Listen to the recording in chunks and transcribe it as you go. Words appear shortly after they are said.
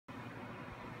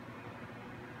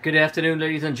Good afternoon,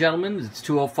 ladies and gentlemen. It's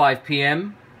 2:05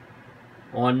 p.m.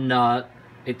 on a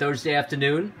Thursday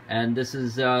afternoon, and this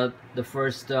is the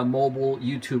first mobile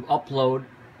YouTube upload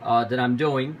that I'm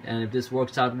doing. And if this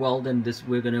works out well, then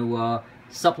we're going to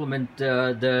supplement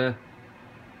the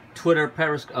Twitter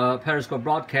Periscope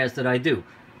broadcast that I do,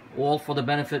 all for the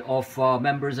benefit of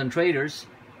members and traders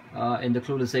in the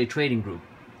Clueless 8 trading group.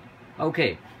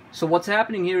 Okay. So what's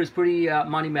happening here is pretty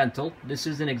monumental. This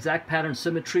is an exact pattern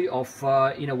symmetry of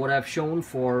what I've shown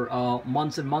for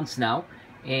months and months now,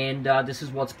 and this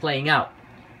is what's playing out.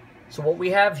 So what we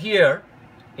have here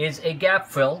is a gap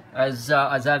fill, as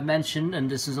I've mentioned, and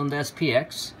this is on the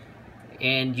SPX,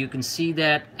 and you can see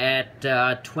that at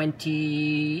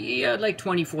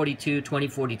 2042,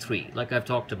 2043, like I've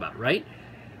talked about, right?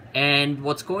 And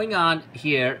what's going on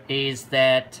here is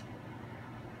that.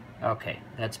 Okay,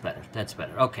 that's better. That's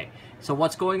better. Okay, so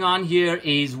what's going on here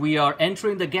is we are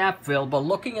entering the gap fill, but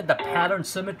looking at the pattern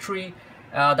symmetry,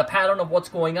 the pattern of what's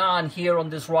going on here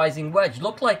on this rising wedge,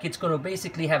 look like it's going to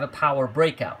basically have a power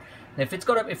breakout. And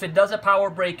if it does a power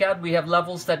breakout, we have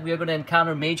levels that we are going to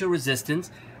encounter major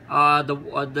resistance.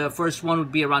 The first one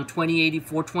would be around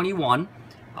 2084.21,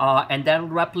 and that'll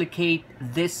replicate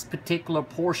this particular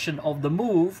portion of the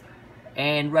move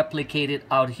and replicate it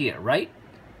out here, right?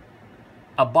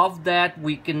 Above that,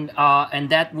 we can, and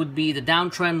that would be the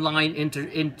downtrend line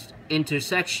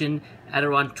intersection at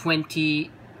around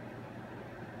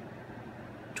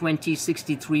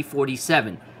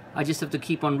 2063.47. I just have to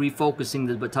keep on refocusing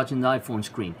this by touching the iPhone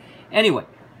screen. Anyway,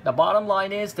 the bottom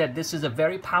line is that this is a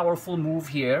very powerful move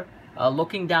here.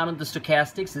 Looking down at the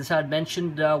stochastics, this I had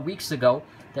mentioned weeks ago,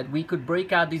 that we could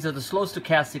break out. These are the slow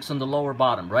stochastics on the lower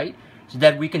bottom, right? So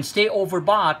that we can stay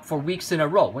overbought for weeks in a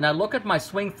row. When I look at my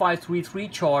swing 533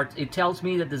 chart, it tells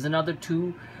me that there's another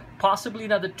possibly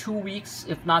another 2 weeks,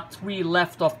 if not 3,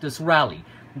 left of this rally.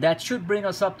 That should bring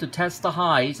us up to test the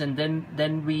highs, and then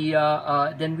we hit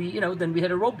a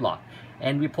roadblock,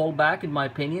 and we pull back. In my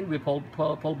opinion, we pull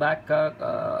back,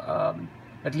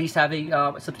 at least have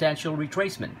a substantial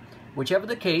retracement. Whichever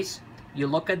the case, you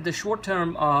look at the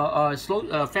short-term fast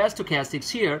stochastics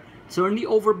here, certainly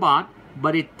overbought,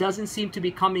 but it doesn't seem to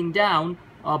be coming down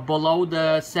below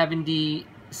the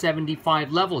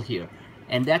 70-75 level here.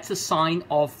 And that's a sign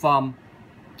of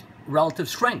relative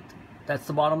strength. That's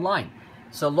the bottom line.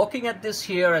 So looking at this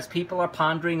here, as people are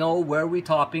pondering, oh, where are we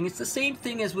topping? It's the same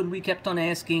thing as when we kept on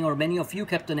asking, or many of you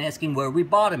kept on asking, where are we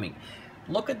bottoming?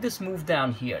 Look at this move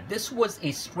down here. This was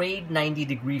a straight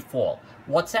 90-degree fall.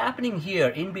 What's happening here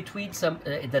in between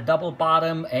the double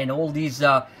bottom and all these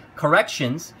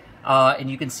corrections, and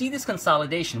you can see this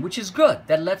consolidation, which is good.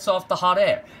 That lets off the hot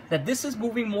air. That this is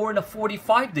moving more in a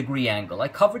 45-degree angle. I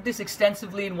covered this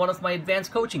extensively in one of my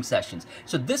advanced coaching sessions.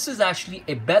 So this is actually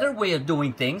a better way of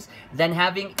doing things than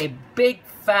having a big,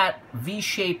 fat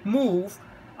V-shaped move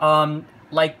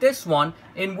like this one,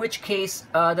 in which case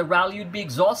the rally would be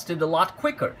exhausted a lot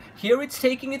quicker. Here it's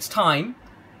taking its time,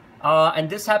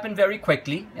 and this happened very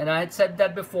quickly. And I had said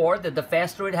that before, that the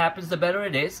faster it happens, the better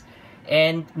it is.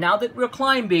 And now that we're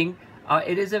climbing,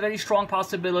 it is a very strong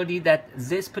possibility that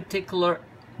this particular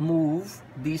move,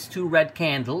 these two red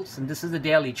candles, and this is the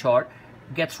daily chart,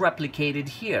 gets replicated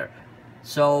here.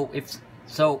 So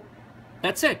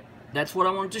that's it. That's what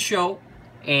I wanted to show.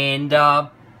 And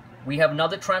we have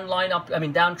another trend line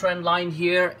downtrend line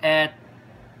here at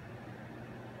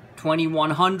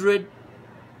 2100,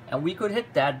 and we could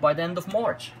hit that by the end of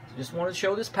March. Just want to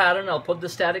show this pattern. I'll put the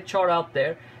static chart out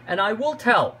there, and I will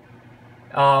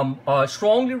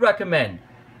strongly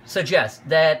suggest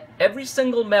that every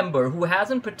single member who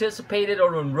hasn't participated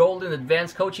or enrolled in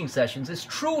advanced coaching sessions is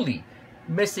truly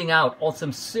missing out on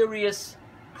some serious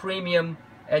premium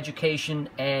education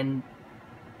and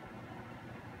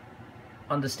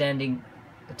understanding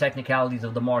the technicalities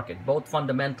of the market, both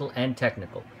fundamental and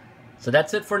technical. So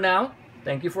that's it for now.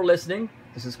 Thank you for listening.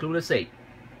 This is Clueless 8.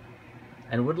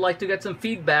 And would like to get some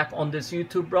feedback on this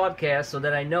YouTube broadcast so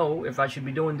that I know if I should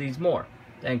be doing these more.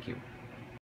 Thank you.